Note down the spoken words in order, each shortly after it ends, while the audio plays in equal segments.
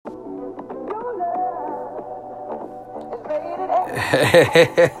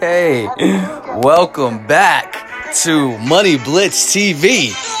Hey, welcome back to Money Blitz TV.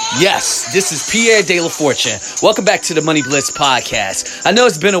 Yes, this is Pierre De La Fortune. Welcome back to the Money Blitz podcast. I know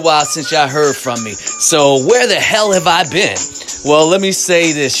it's been a while since y'all heard from me, so where the hell have I been? Well, let me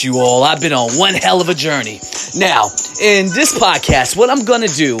say this, you all. I've been on one hell of a journey. Now, in this podcast, what I'm going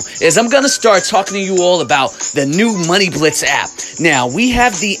to do is I'm going to start talking to you all about the new Money Blitz app. Now, we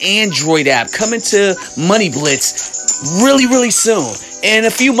have the Android app coming to Money Blitz really soon, in a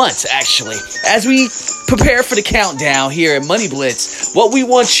few months, actually. As we prepare for the countdown here at Money Blitz, what we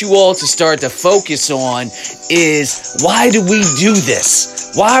want you all to start to focus on is, why do we do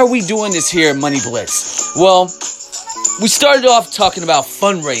this? Why are we doing this here at Money Blitz? Well, we started off talking about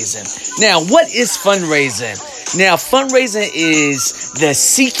fundraising. Now, what is fundraising? Now, fundraising is the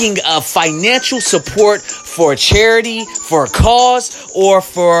seeking of financial support for a charity, for a cause, or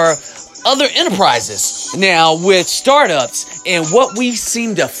for other enterprises. Now, with startups, and what we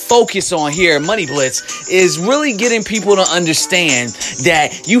seem to focus on here at Money Blitz is really getting people to understand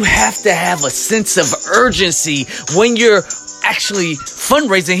that you have to have a sense of urgency when you're actually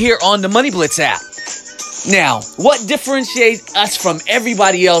fundraising here on the Money Blitz app. Now, what differentiates us from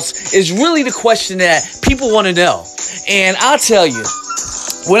everybody else is really the question that people want to know. And I'll tell you,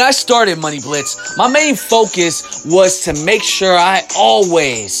 when I started Money Blitz, my main focus was to make sure I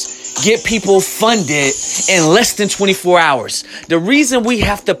always get people funded in less than 24 hours. The reason we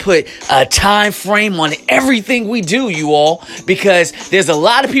have to put a time frame on everything we do, you all, because there's a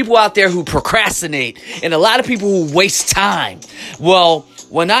lot of people out there who procrastinate and a lot of people who waste time. Well,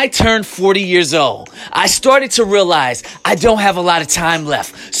 when I turned 40 years old, I started to realize I don't have a lot of time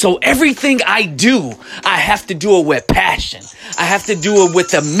left. So everything I do, I have to do it with passion. I have to do it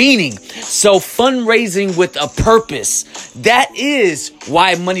with a meaning. So fundraising with a purpose, that is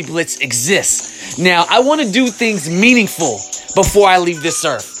why Money Blitz exists. Now, I want to do things meaningful before I leave this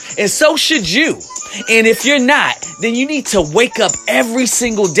earth. And so should you. And if you're not, then you need to wake up every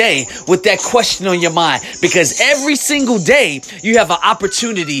single day with that question on your mind, because every single day you have an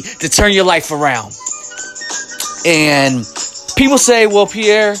opportunity to turn your life around. And people say, well,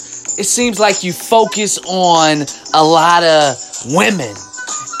 Pierre, it seems like you focus on a lot of women.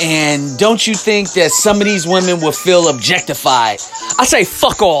 And don't you think that some of these women will feel objectified? I say,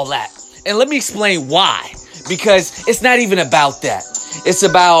 fuck all that. And let me explain why. Because it's not even about that. It's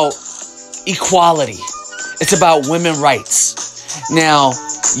about equality. It's about women's rights. Now,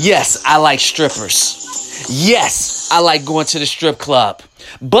 yes, I like strippers. Yes, I like going to the strip club.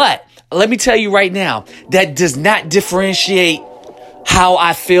 But let me tell you right now, that does not differentiate how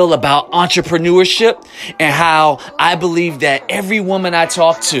I feel about entrepreneurship and how I believe that every woman I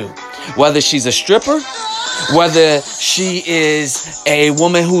talk to, whether she's a stripper, whether she is a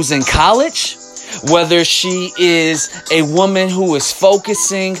woman who's in college, whether she is a woman who is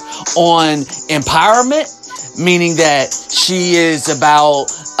focusing on empowerment, meaning that she is about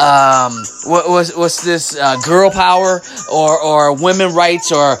what's this girl power or women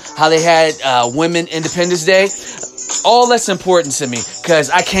rights, or how they had Women Independence Day. All that's important to me, because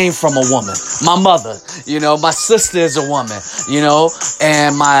I came from a woman. My mother, my sister is a woman,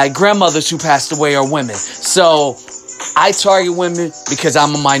 and my grandmothers who passed away are women. So I target women because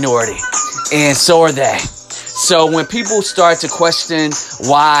I'm a minority, and so are they. So when people start to question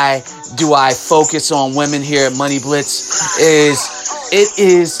why do I focus on women here at Money Blitz, it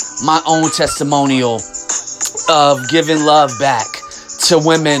is my own testimonial of giving love back to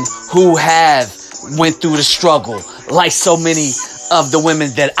women who have went through the struggle, like so many of the women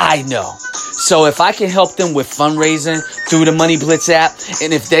that I know. So if I can help them with fundraising through the Money Blitz app,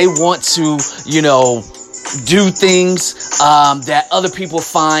 and if they want to, do things that other people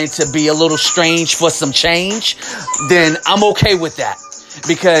find to be a little strange for some change, then I'm okay with that.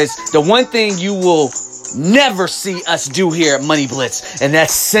 Because the one thing you will never see us do here at Money Blitz, and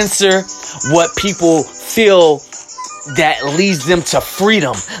that's censor what people feel that leads them to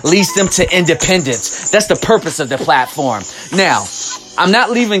freedom, leads them to independence. That's the purpose of the platform. Now, I'm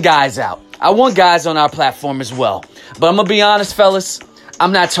not leaving guys out. I want guys on our platform as well. But I'm going to be honest, fellas,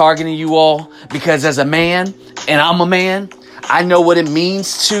 I'm not targeting you all, because as a man, and I'm a man, I know what it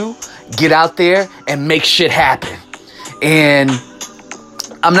means to get out there and make shit happen. And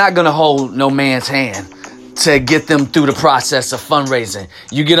I'm not going to hold no man's hand to get them through the process of fundraising.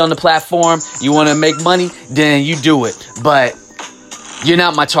 You get on the platform, you want to make money, then you do it. But you're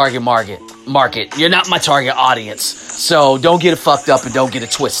not my target market. You're not my target audience. So don't get it fucked up and don't get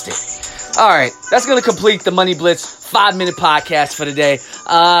it twisted. All right, that's going to complete the Money Blitz 5-minute podcast for today.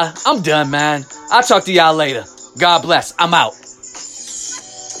 I'm done, man. I'll talk to y'all later. God bless. I'm out.